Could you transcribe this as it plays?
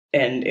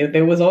And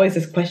there was always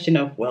this question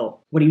of,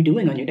 well, what are you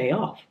doing on your day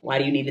off? Why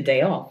do you need a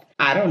day off?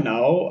 I don't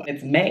know.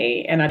 It's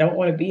May and I don't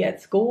want to be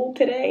at school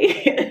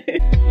today.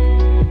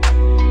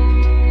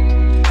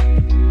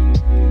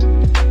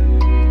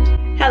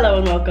 Hello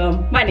and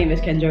welcome. My name is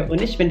Kendra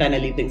und ich bin deine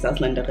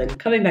Lieblingsauslanderin,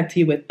 coming back to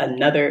you with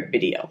another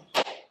video.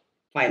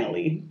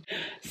 Finally.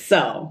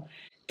 So,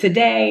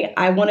 today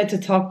I wanted to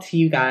talk to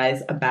you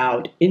guys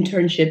about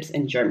internships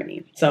in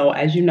Germany. So,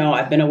 as you know,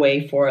 I've been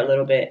away for a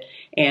little bit,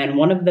 and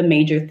one of the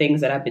major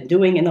things that I've been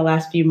doing in the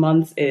last few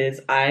months is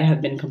I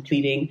have been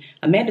completing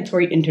a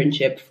mandatory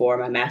internship for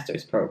my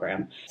master's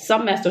program.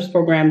 Some master's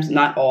programs,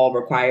 not all,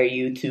 require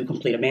you to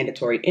complete a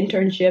mandatory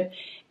internship.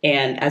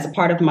 And as a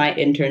part of my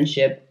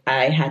internship,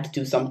 I had to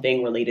do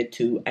something related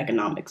to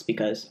economics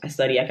because I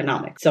study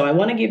economics. So I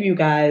want to give you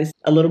guys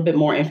a little bit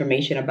more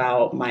information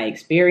about my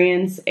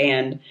experience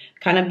and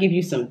kind of give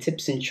you some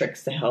tips and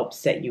tricks to help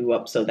set you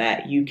up so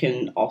that you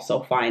can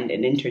also find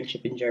an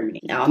internship in Germany.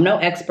 Now, I'm no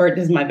expert.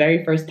 This is my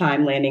very first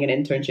time landing an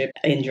internship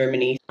in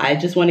Germany. I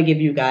just want to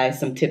give you guys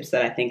some tips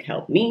that I think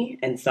helped me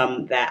and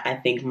some that I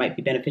think might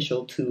be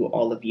beneficial to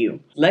all of you.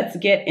 Let's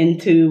get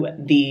into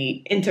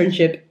the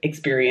internship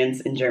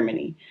experience in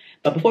Germany.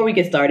 But before we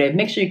get started,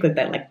 make sure you click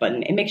that like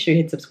button and make sure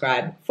you hit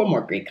subscribe for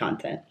more great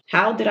content.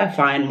 How did I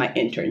find my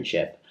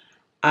internship?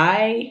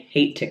 I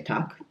hate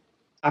TikTok.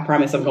 I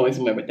promise I'm going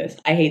somewhere with this.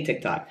 I hate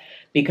TikTok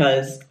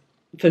because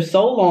for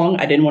so long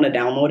I didn't want to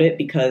download it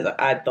because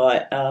I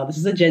thought this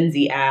is a Gen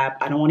Z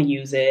app. I don't want to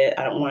use it.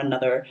 I don't want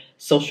another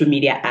social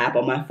media app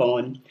on my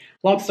phone.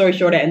 Long story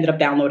short, I ended up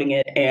downloading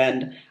it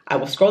and I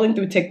was scrolling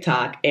through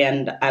TikTok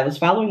and I was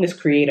following this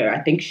creator.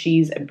 I think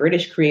she's a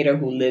British creator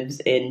who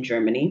lives in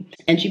Germany.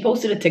 And she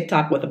posted a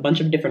TikTok with a bunch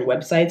of different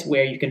websites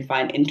where you can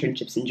find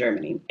internships in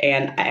Germany.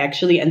 And I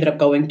actually ended up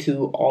going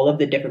to all of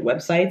the different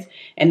websites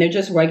and they're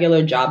just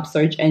regular job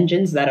search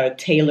engines that are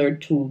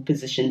tailored to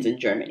positions in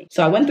Germany.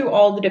 So I went through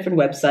all the different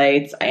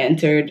websites. I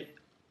entered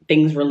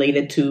things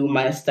related to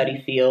my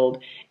study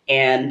field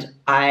and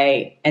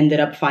I ended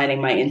up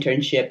finding my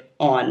internship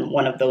on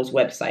one of those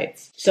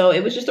websites. So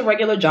it was just a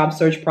regular job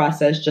search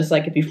process, just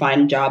like if you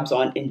find jobs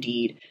on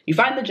Indeed. You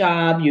find the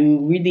job, you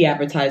read the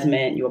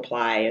advertisement, you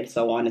apply, and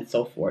so on and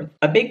so forth.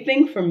 A big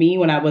thing for me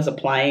when I was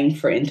applying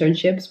for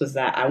internships was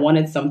that I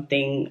wanted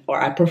something,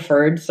 or I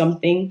preferred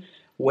something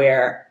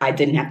where I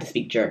didn't have to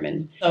speak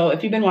German. So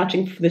if you've been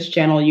watching this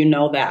channel, you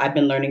know that I've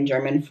been learning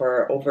German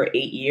for over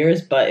 8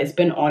 years, but it's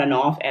been on and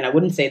off, and I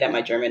wouldn't say that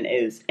my German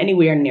is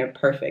anywhere near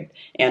perfect.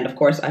 And of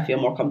course, I feel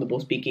more comfortable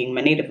speaking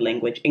my native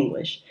language,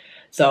 English.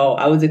 So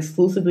I was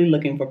exclusively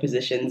looking for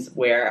positions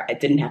where I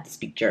didn't have to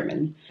speak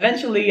German.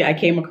 Eventually, I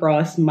came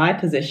across my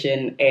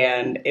position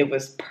and it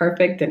was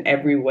perfect in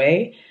every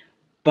way,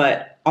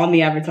 but on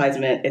the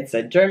advertisement, it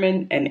said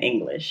German and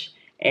English.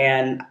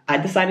 And I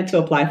decided to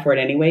apply for it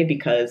anyway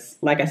because,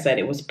 like I said,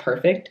 it was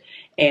perfect.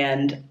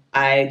 And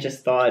I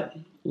just thought,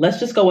 let's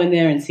just go in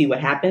there and see what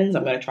happens.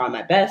 I'm going to try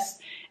my best.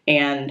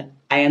 And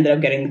I ended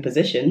up getting the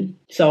position.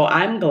 So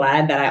I'm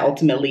glad that I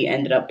ultimately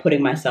ended up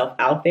putting myself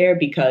out there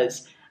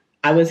because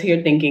I was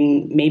here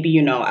thinking maybe,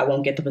 I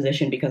won't get the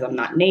position because I'm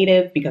not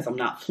native, because I'm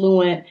not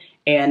fluent,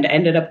 and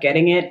ended up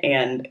getting it.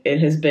 And it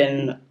has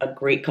been a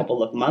great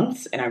couple of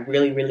months, and I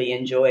really, really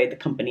enjoy the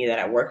company that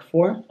I work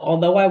for.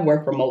 Although I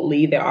work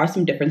remotely, there are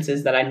some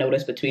differences that I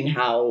noticed between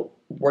how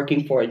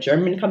working for a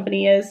German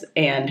company is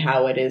and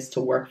how it is to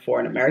work for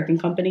an American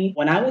company.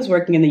 When I was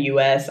working in the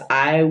US,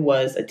 I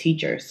was a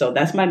teacher. So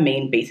that's my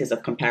main basis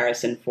of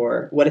comparison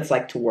for what it's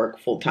like to work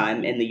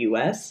full-time in the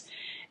US.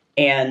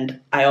 And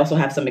I also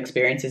have some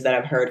experiences that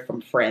I've heard from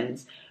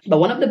friends. But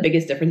one of the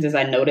biggest differences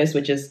I noticed,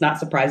 which is not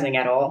surprising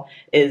at all,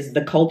 is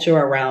the culture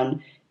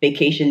around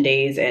vacation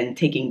days and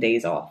taking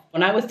days off.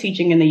 When I was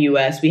teaching in the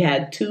US, we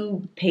had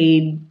 2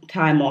 paid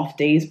time off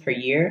days per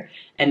year.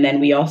 And then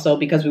we also,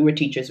 because we were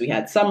teachers, we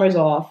had summers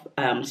off,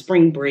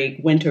 spring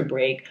break, winter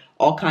break,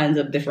 all kinds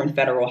of different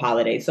federal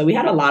holidays. So we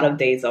had a lot of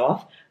days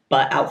off.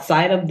 But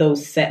outside of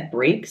those set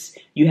breaks,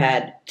 you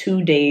had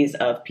 2 days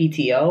of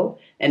PTO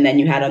and then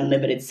you had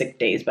unlimited sick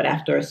days. But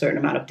after a certain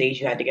amount of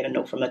days, you had to get a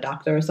note from the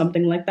doctor or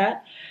something like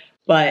that.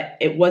 But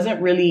it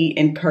wasn't really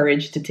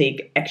encouraged to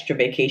take extra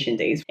vacation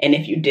days. And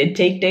if you did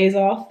take days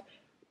off,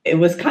 it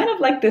was kind of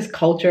like this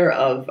culture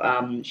of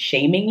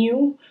shaming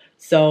you.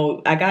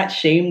 So I got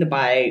shamed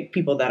by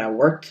people that I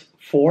worked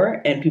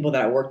for and people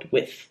that I worked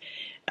with.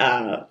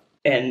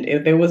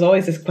 There was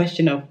always this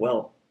question of,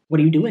 well, what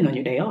are you doing on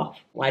your day off?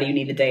 Why do you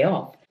need a day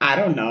off? I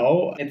don't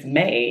know. It's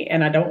May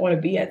and I don't want to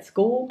be at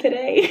school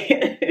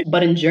today.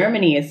 But in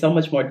Germany, it's so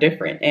much more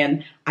different.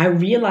 And I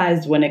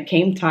realized when it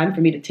came time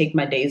for me to take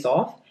my days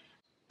off,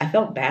 I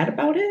felt bad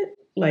about it.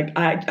 Like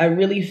I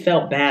really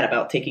felt bad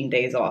about taking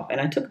days off. And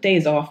I took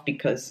days off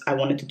because I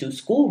wanted to do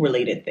school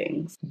related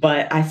things.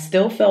 But I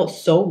still felt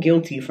so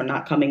guilty for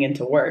not coming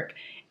into work.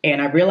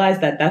 And I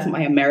realized that that's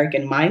my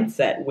American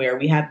mindset where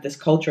we have this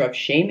culture of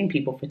shaming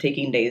people for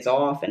taking days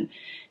off. And,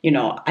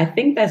 I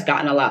think that's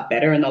gotten a lot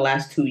better in the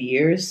last 2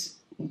 years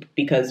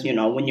because, you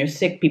know, when you're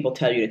sick, people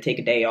tell you to take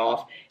a day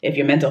off. If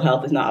your mental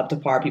health is not up to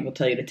par, people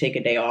tell you to take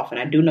a day off. And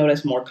I do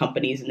notice more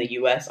companies in the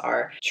US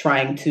are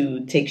trying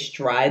to take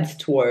strides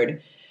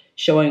toward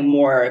showing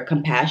more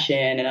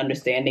compassion and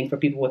understanding for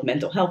people with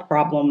mental health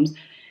problems.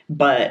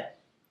 But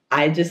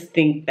I just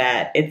think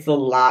that it's a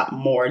lot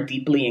more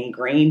deeply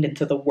ingrained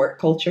into the work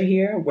culture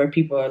here, where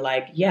people are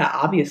like, yeah,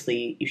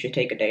 obviously you should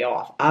take a day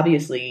off.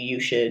 Obviously you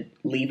should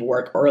leave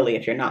work early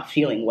if you're not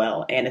feeling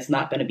well, and it's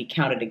not going to be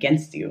counted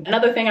against you.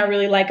 Another thing I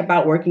really like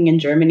about working in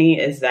Germany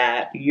is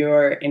that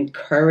you're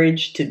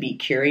encouraged to be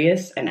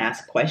curious and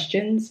ask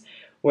questions.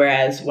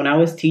 Whereas when I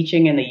was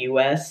teaching in the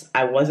US,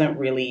 I wasn't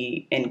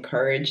really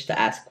encouraged to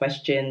ask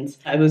questions.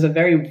 It was a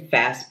very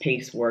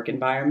fast-paced work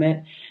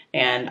environment,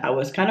 and I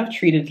was kind of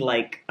treated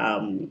like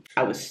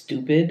I was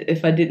stupid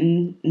if I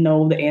didn't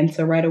know the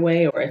answer right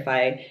away or if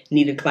I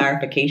needed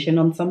clarification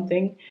on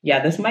something.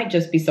 Yeah, this might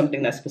just be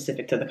something that's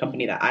specific to the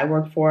company that I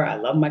work for. I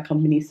love my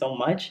company so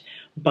much,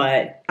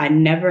 but I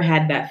never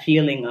had that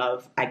feeling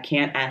of I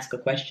can't ask a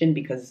question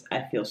because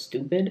I feel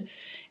stupid.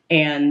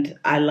 And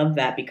I love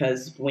that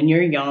because when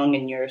you're young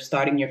and you're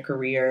starting your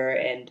career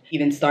and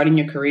even starting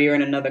your career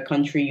in another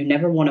country, you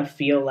never want to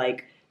feel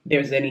like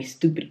there's any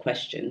stupid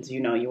questions. You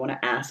know, you want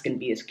to ask and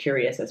be as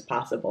curious as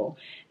possible.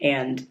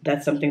 And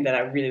that's something that I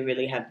really,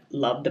 really have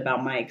loved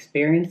about my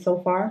experience so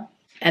far.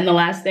 And the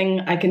last thing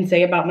I can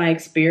say about my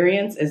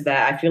experience is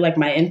that I feel like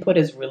my input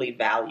is really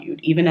valued,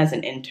 even as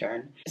an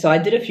intern. So I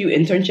did a few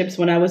internships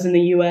when I was in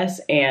the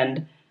US,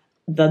 and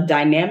the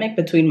dynamic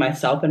between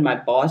myself and my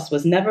boss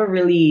was never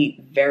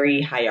really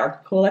very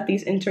hierarchical at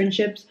these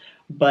internships,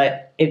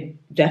 but it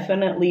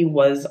definitely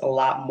was a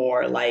lot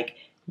more like,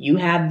 you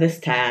have this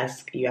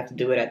task, you have to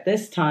do it at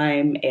this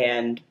time,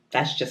 and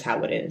that's just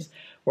how it is.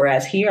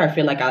 Whereas here, I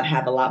feel like I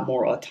have a lot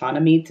more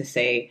autonomy to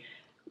say,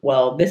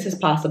 well, this is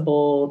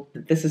possible,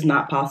 this is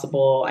not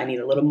possible, I need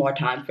a little more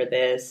time for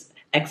this,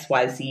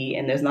 XYZ,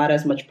 and there's not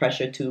as much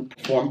pressure to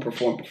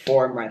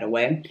perform right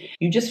away.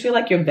 You just feel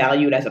like you're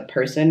valued as a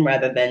person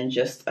rather than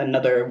just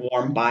another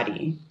warm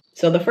body.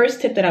 So the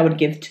first tip that I would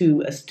give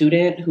to a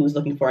student who's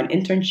looking for an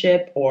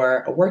internship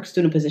or a work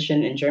student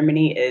position in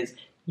Germany is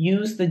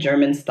use the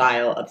German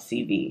style of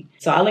CV.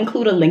 So I'll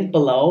include a link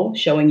below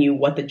showing you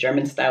what the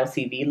German style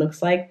CV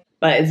looks like.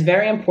 But it's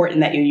very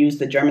important that you use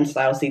the German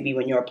style CV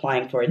when you're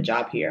applying for a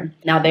job here.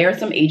 Now, there are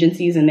some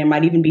agencies and there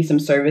might even be some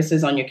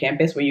services on your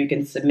campus where you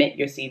can submit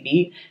your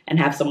CV and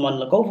have someone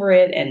look over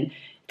it and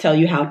tell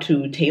you how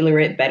to tailor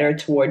it better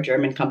toward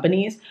German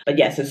companies. But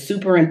yes, it's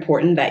super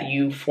important that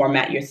you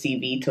format your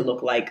CV to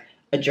look like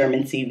a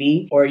German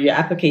CV, or your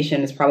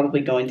application is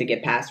probably going to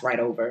get passed right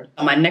over.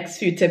 My next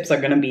few tips are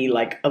going to be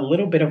like a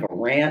little bit of a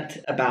rant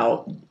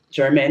about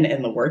German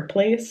in the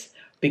workplace,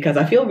 because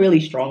I feel really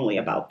strongly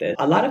about this.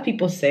 A lot of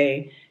people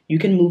say you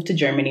can move to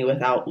Germany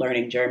without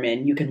learning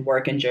German. You can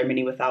work in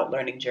Germany without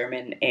learning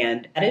German.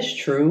 And that is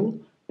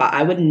true, but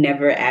I would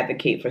never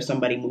advocate for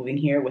somebody moving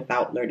here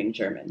without learning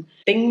German.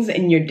 Things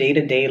in your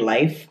day-to-day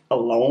life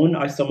alone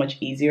are so much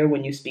easier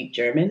when you speak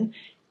German.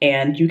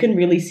 And you can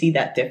really see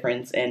that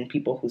difference in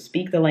people who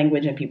speak the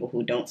language and people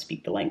who don't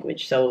speak the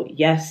language. So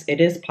yes, it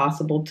is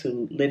possible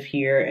to live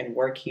here and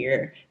work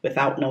here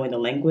without knowing the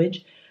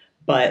language,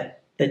 but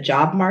the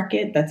job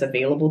market that's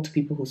available to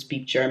people who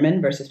speak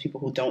German versus people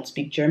who don't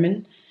speak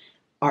German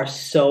are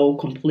so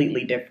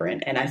completely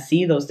different. And I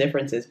see those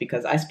differences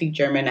because I speak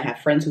German, I have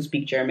friends who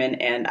speak German,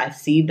 and I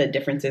see the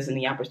differences in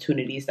the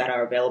opportunities that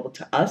are available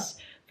to us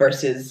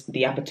versus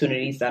the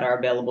opportunities that are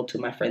available to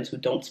my friends who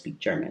don't speak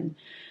German.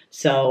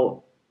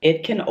 So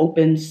it can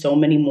open so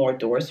many more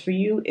doors for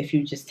you if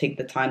you just take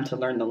the time to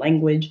learn the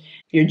language.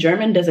 Your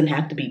German doesn't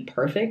have to be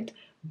perfect,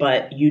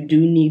 but you do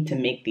need to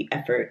make the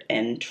effort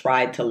and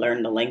try to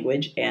learn the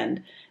language,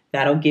 and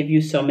that'll give you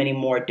so many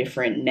more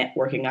different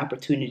networking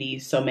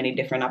opportunities, so many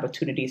different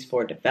opportunities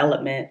for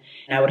development.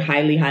 And I would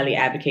highly, highly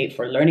advocate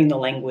for learning the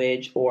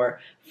language or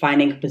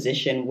finding a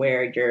position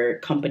where your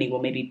company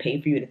will maybe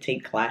pay for you to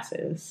take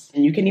classes.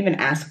 And you can even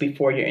ask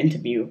before your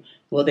interview,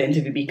 will the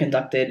interview be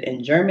conducted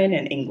in German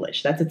and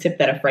English? That's a tip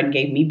that a friend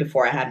gave me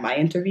before I had my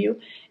interview.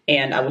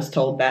 And I was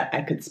told that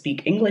I could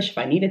speak English if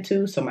I needed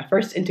to. So my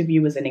first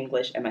interview was in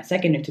English and my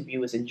second interview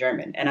was in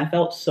German. And I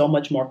felt so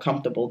much more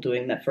comfortable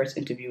doing that first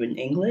interview in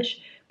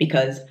English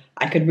because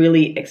I could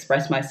really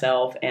express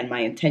myself and my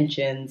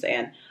intentions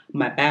and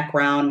my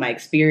background, my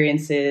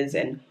experiences,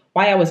 and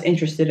why I was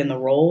interested in the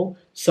role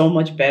so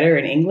much better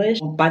in English.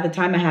 By the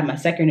time I had my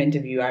second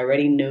interview, I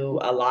already knew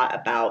a lot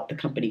about the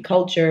company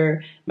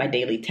culture, my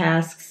daily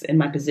tasks in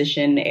my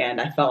position, and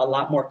I felt a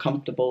lot more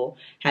comfortable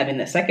having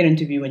the second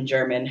interview in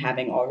German,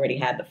 having already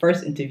had the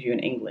first interview in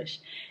English.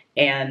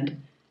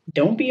 And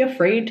don't be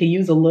afraid to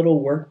use a little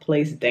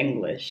workplace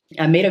Denglish.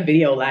 I made a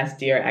video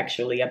last year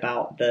actually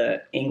about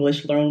the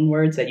English loan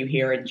words that you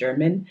hear in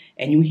German,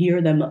 and you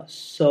hear them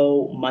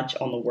so much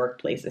on the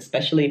workplace,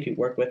 especially if you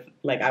work with,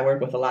 like I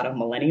work with a lot of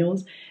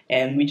millennials,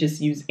 and we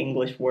just use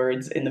English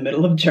words in the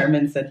middle of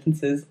German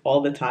sentences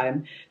all the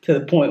time to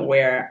the point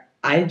where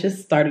I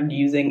just started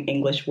using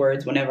English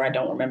words whenever I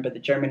don't remember the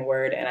German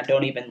word, and I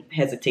don't even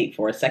hesitate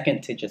for a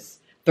second to just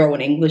throw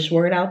an English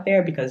word out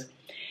there because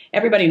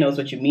everybody knows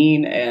what you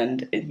mean,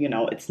 and you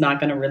know, it's not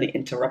going to really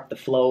interrupt the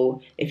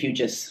flow if you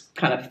just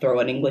kind of throw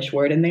an English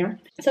word in there.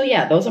 So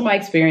yeah, those are my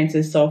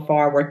experiences so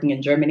far working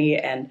in Germany,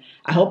 and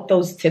I hope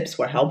those tips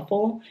were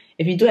helpful.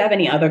 If you do have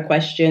any other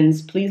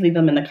questions, please leave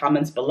them in the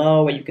comments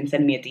below, or you can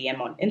send me a DM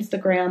on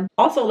Instagram.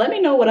 Also, let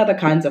me know what other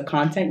kinds of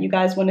content you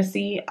guys want to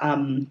see.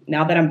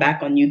 Now that I'm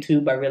back on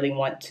YouTube, I really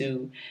want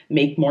to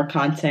make more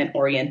content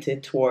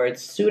oriented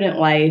towards student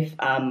life.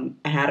 I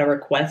had a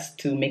request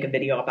to make a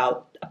video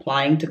about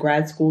applying to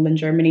grad school in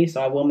Germany, so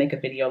I will make a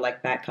video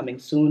like that coming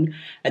soon.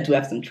 I do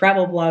have some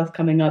travel vlogs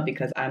coming up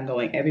because I'm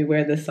going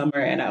everywhere this summer,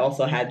 and I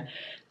also had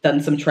done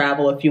some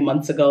travel a few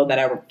months ago that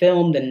I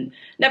filmed and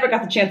never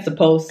got the chance to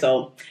post,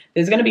 so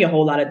there's going to be a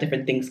whole lot of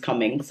different things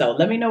coming. So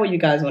let me know what you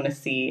guys want to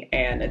see,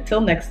 and until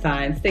next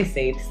time, stay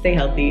safe, stay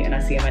healthy, and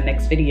I'll see you in my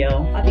next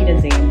video. Auf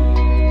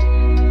Wiedersehen.